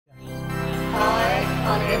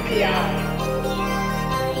NPI.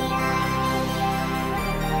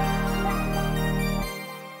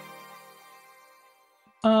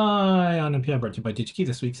 On NPI brought to you by DigiKey.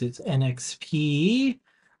 This week's it's NXP.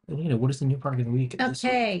 Anita, what is the new product of the week this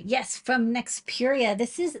week? Okay, yes, from Nexperia.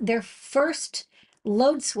 This is their first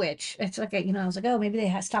load switch. It's like, I was like, oh, maybe they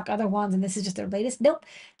have stock other ones and this is just their latest. Nope,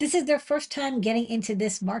 this is their first time getting into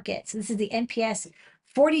this market. So this is the NPS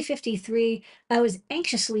 4053. I was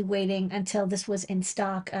anxiously waiting until this was in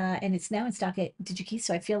stock, and it's now in stock at DigiKey.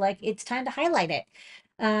 So I feel like it's time to highlight it.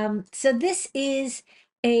 So this is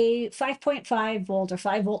a 5.5 volt or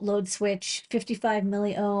 5 volt load switch, 55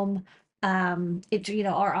 milliohm. It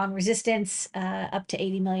are on resistance up to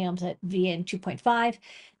 80 milliohms at VN 2.5,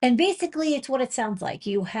 and basically it's what it sounds like.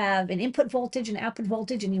 You have an input voltage and output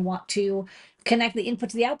voltage, and you want to connect the input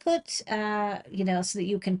to the output, so that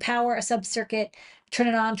you can power a sub circuit, turn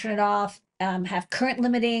it on, turn it off, have current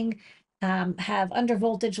limiting, have under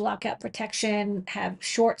voltage lockout protection, have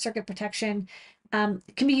short circuit protection.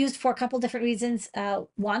 It can be used for a couple different reasons.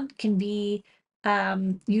 One can be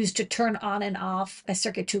used to turn on and off a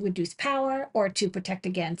circuit to reduce power or to protect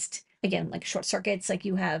against, again, like short circuits. Like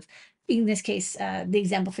you have, in this case, the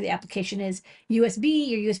example for the application is USB.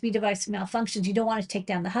 Your USB device malfunctions. You don't want to take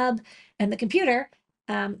down the hub and the computer,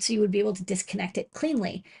 so you would be able to disconnect it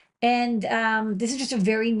cleanly. And this is just a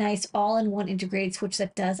very nice all-in-one integrated switch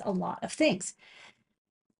that does a lot of things.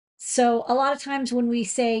 So a lot of times when we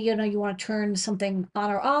say, you want to turn something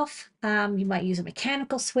on or off, you might use a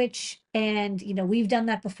mechanical switch. And, we've done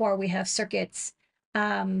that before. We have circuits,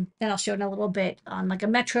 and I'll show in a little bit on like a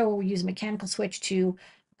Metro where we use a mechanical switch to,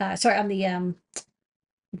 on the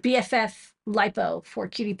BFF LiPo for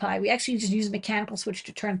Cutie Pie. We actually just use a mechanical switch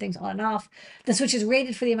to turn things on and off. The switch is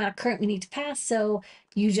rated for the amount of current we need to pass. So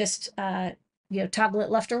you just, toggle it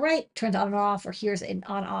left or right, turns on or off, or here's an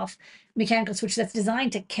on-off mechanical switch that's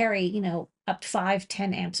designed to carry, up to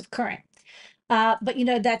 5-10 amps of current. But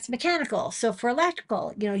that's mechanical. So for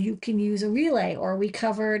electrical, you can use a relay, or we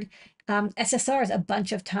covered SSRs a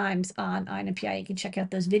bunch of times on NPI. You can check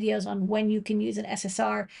out those videos on when you can use an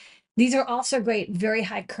SSR. These are also great, very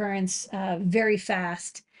high currents, very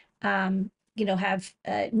fast. Have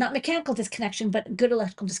not mechanical disconnection, but good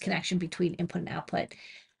electrical disconnection between input and output.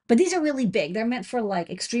 But these are really big. They're meant for like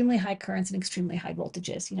extremely high currents and extremely high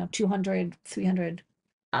voltages, 200, 300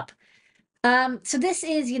 up. So this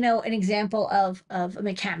is, an example of a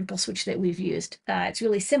mechanical switch that we've used. It's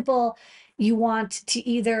really simple. You want to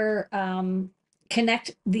either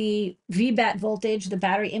connect the VBAT voltage, the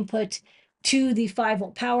battery input, to the 5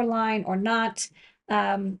 volt power line or not.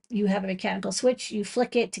 You have a mechanical switch, you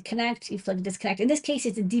flick it to connect, you flick it to disconnect. In this case,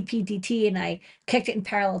 it's a DP/DT, and I kicked it in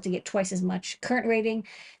parallel to get twice as much current rating.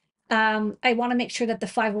 I want to make sure that the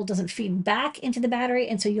 5 volt doesn't feed back into the battery,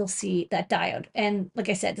 and so you'll see that diode. And like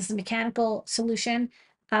I said, this is a mechanical solution,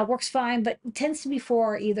 works fine, but it tends to be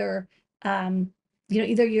for either,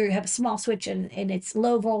 either you have a small switch and it's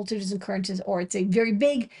low voltages and currents, or it's a very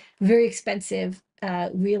big, very expensive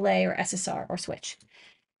relay or SSR or switch.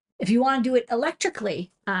 If you want to do it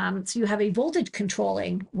electrically, so you have a voltage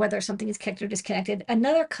controlling whether something is connected or disconnected,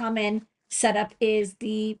 another common setup is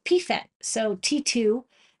the PFET. So T2,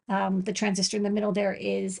 the transistor in the middle there,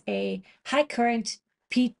 is a high current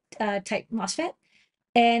P-type MOSFET.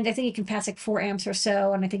 And I think it can pass like 4 amps or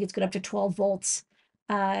so. And I think it's good up to 12 volts,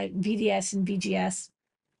 VDS and VGS.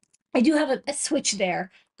 I do have a switch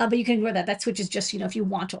there, but you can ignore that. That switch is just, if you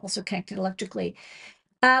want to also connect it electrically.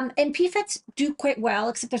 And PFETs do quite well,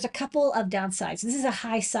 except there's a couple of downsides. This is a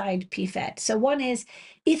high side PFET. So one is,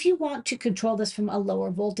 if you want to control this from a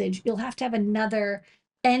lower voltage, you'll have to have another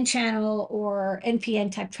N channel or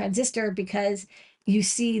NPN type transistor, because you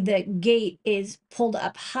see the gate is pulled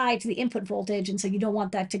up high to the input voltage. And so you don't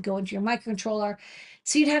want that to go into your microcontroller.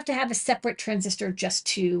 So you'd have to have a separate transistor just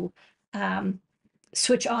to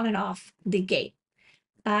switch on and off the gate.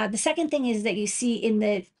 The second thing is that you see in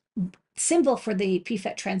the symbol for the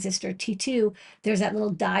PFET transistor T2, there's that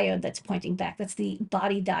little diode that's pointing back. That's the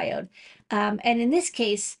body diode. And in this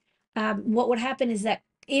case, what would happen is that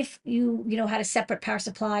if you had a separate power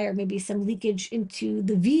supply or maybe some leakage into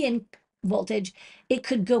the VIN voltage, it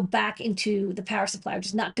could go back into the power supply, which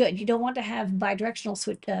is not good. You don't want to have bidirectional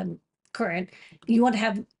switch current. You want to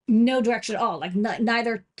have no direction at all, like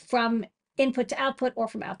neither from input to output or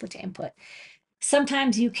from output to input.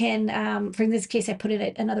 Sometimes you can, for this case, I put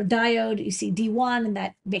in another diode. You see D1, and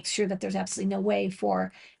that makes sure that there's absolutely no way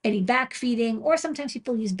for any back feeding. Or sometimes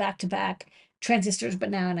people use back-to-back transistors,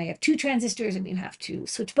 but now I have 2 transistors, and you have to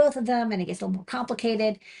switch both of them, and it gets a little more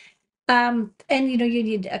complicated. And you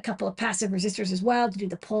need a couple of passive resistors as well to do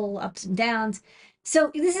the pull ups and downs.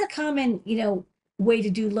 So this is a common, way to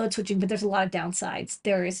do load switching, but there's a lot of downsides.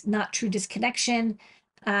 There is not true disconnection.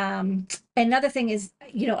 Another thing is,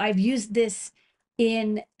 I've used this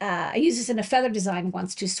I used this in a feather design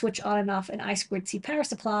once to switch on and off an I2C power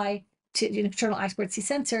supply to internal I2C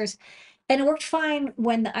sensors. And it worked fine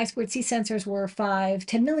when the I2C sensors were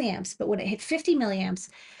 10 milliamps, but when it hit 50 milliamps,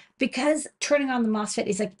 because turning on the MOSFET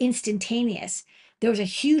is like instantaneous, there was a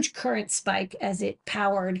huge current spike as it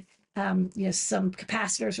powered, some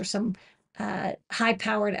capacitors or some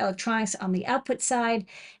high-powered electronics on the output side,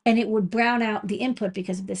 and it would brown out the input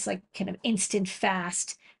because of this like kind of instant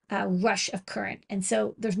fast rush of current. And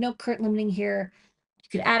so there's no current limiting here. You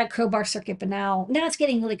could add a crowbar circuit, but now it's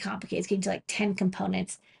getting really complicated. It's getting to like 10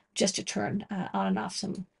 components just to turn on and off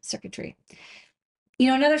some circuitry.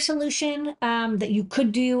 Another solution that you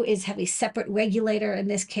could do is have a separate regulator. In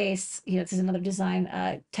this case, this is another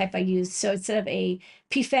design type I used. So instead of a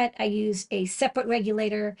PFET, I use a separate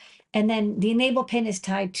regulator, and then the enable pin is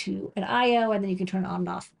tied to an IO, and then you can turn it on and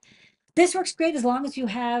off. This works great as long as you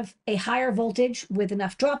have a higher voltage with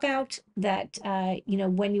enough dropout that,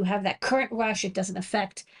 when you have that current rush, it doesn't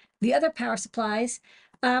affect the other power supplies.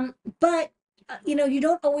 But you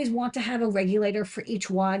don't always want to have a regulator for each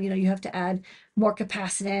one. You have to add more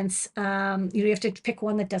capacitance. You have to pick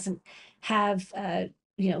one that doesn't have,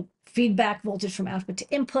 feedback voltage from output to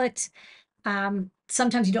input.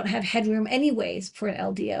 Sometimes you don't have headroom anyways for an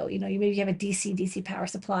LDO. You maybe have a DC power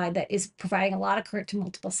supply that is providing a lot of current to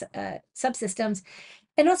multiple subsystems.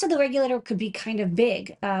 And also the regulator could be kind of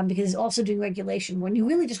big because it's also doing regulation when you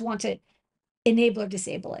really just want to enable or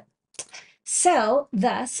disable it. So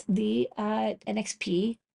thus the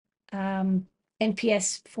NXP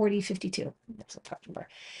NPS4052. That's the part number.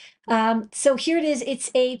 So here it is. It's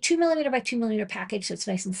a 2 millimeter by 2 millimeter package, so it's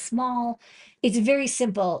nice and small. It's very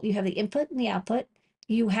simple. You have the input and the output.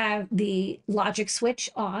 You have the logic switch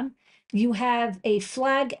on. You have a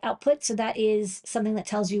flag output, so that is something that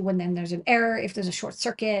tells you when then there's an error, if there's a short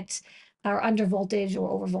circuit or under voltage or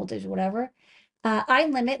over voltage or whatever. I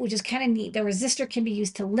limit, which is kind of neat. The resistor can be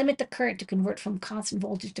used to limit the current to convert from constant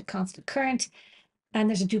voltage to constant current. And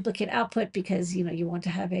there's a duplicate output because you want to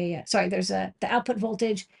have there's the output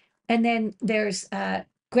voltage, and then there's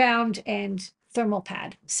ground and thermal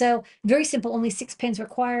pad. So very simple, only 6 pins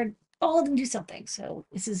required. All of them do something. So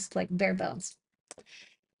this is like bare bones.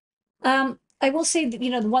 I will say that,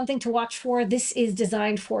 the one thing to watch for, this is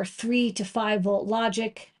designed for 3 to 5 volt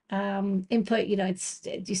logic input.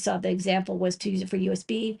 You saw the example was to use it for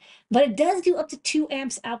USB, but it does do up to 2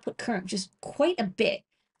 amps output current, which is quite a bit.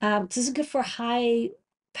 So this is good for high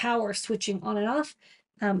power switching on and off.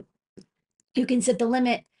 You can set the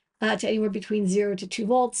limit to anywhere between 0 to 2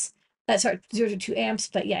 volts. 0 to 2 amps,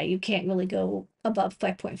 but yeah, you can't really go above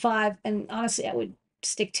 5.5. And honestly, I would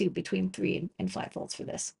stick to between 3 and 5 volts for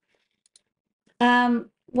this.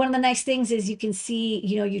 One of the nice things is you can see,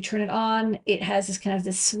 you turn it on, it has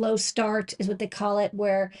this slow start is what they call it,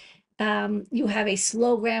 where you have a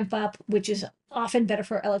slow ramp up, which is often better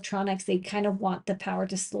for electronics. They kind of want the power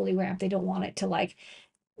to slowly ramp. They don't want it to like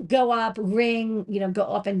go up, ring, go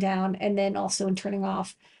up and down. And then also in turning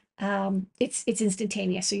off, it's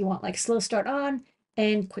instantaneous. So you want like slow start on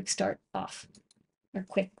and quick start off, or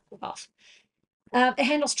quick off. It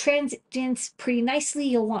handles transients pretty nicely.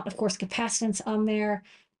 You'll want, of course, capacitance on there.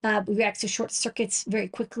 Reacts to short circuits very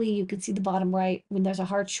quickly. You can see the bottom right. When there's a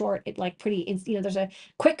hard short, it like there's a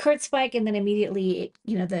quick current spike, and then immediately,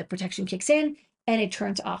 the protection kicks in and it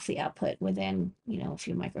turns off the output within, a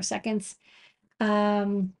few microseconds.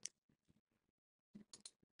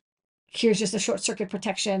 Here's just a short circuit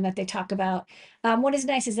protection that they talk about. What is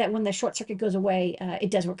nice is that when the short circuit goes away,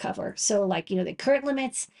 it does recover. So like, the current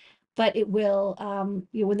limits, but it will,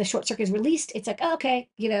 when the short circuit is released, it's like, oh, okay,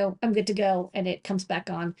 I'm good to go. And it comes back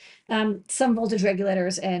on. Some voltage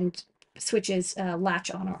regulators and switches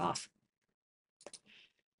latch on or off.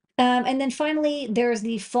 And then finally, there's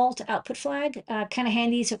the fault output flag, kind of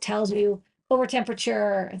handy. So it tells you over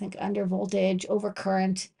temperature, I think under voltage, over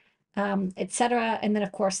current, etc. And then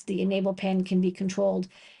of course the enable pin can be controlled.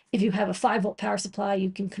 If you have a 5 volt power supply,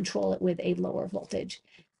 you can control it with a lower voltage.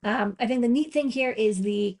 I think the neat thing here is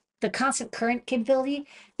the constant current capability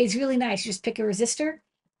is really nice. You just pick a resistor,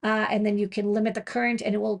 and then you can limit the current,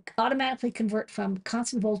 and it will automatically convert from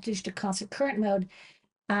constant voltage to constant current mode.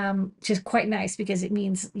 Which is quite nice because it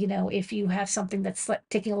means, if you have something that's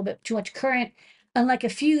taking a little bit too much current, unlike a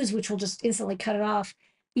fuse, which will just instantly cut it off,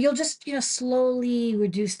 you'll just, slowly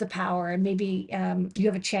reduce the power, and maybe you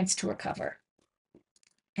have a chance to recover.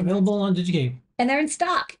 Available on DigiKey. And they're in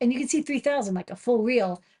stock, and you can see 3,000, like a full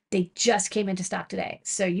reel. They just came into stock today.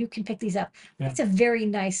 So you can pick these up. Yeah. It's a very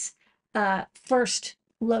nice first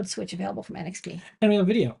load switch available from NXP. And we have a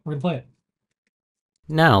video. We're gonna play it.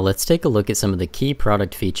 Now let's take a look at some of the key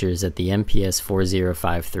product features that the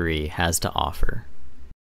NPS4053 has to offer.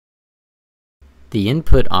 The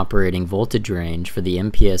input operating voltage range for the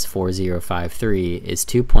NPS4053 is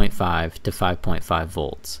 2.5 to 5.5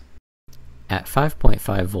 volts. At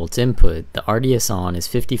 5.5 volts input, the RDS on is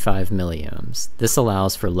 55 milliohms. This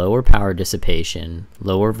allows for lower power dissipation,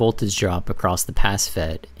 lower voltage drop across the pass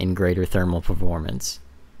FET, and greater thermal performance.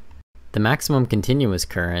 The maximum continuous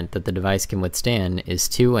current that the device can withstand is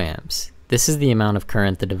 2 amps. This is the amount of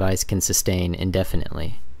current the device can sustain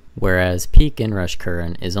indefinitely, whereas peak inrush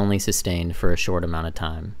current is only sustained for a short amount of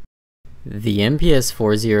time. The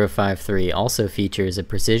NPS4053 also features a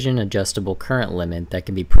precision adjustable current limit that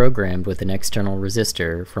can be programmed with an external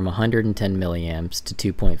resistor from 110 milliamps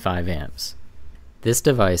to 2.5 amps. This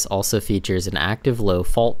device also features an active low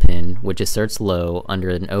fault pin which asserts low under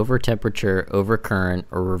an over temperature, over current,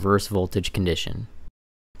 or reverse voltage condition.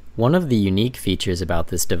 One of the unique features about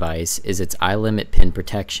this device is its I-limit pin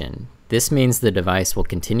protection. This means the device will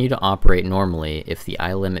continue to operate normally if the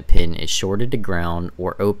I-limit pin is shorted to ground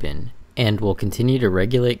or open, and will continue to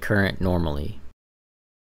regulate current normally.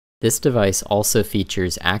 This device also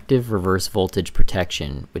features active reverse voltage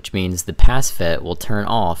protection, which means the pass FET will turn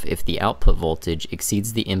off if the output voltage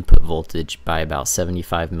exceeds the input voltage by about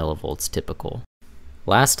 75 millivolts typical.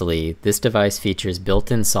 Lastly, this device features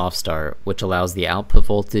built-in soft start, which allows the output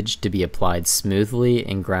voltage to be applied smoothly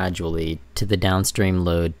and gradually to the downstream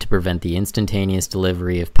load to prevent the instantaneous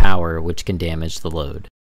delivery of power which can damage the load.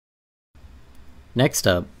 Next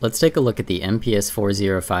up, let's take a look at the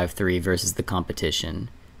NPS4053 versus the competition.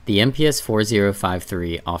 The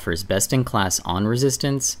NPS4053 offers best-in-class on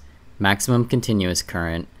resistance, maximum continuous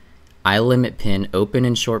current, I-limit pin open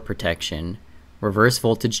and short protection, reverse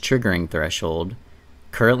voltage triggering threshold,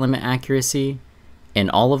 current limit accuracy, and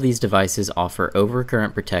all of these devices offer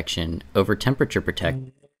overcurrent protection, over temperature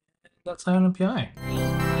protection. That's on NPI.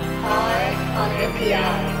 Hi on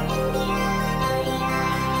NPI.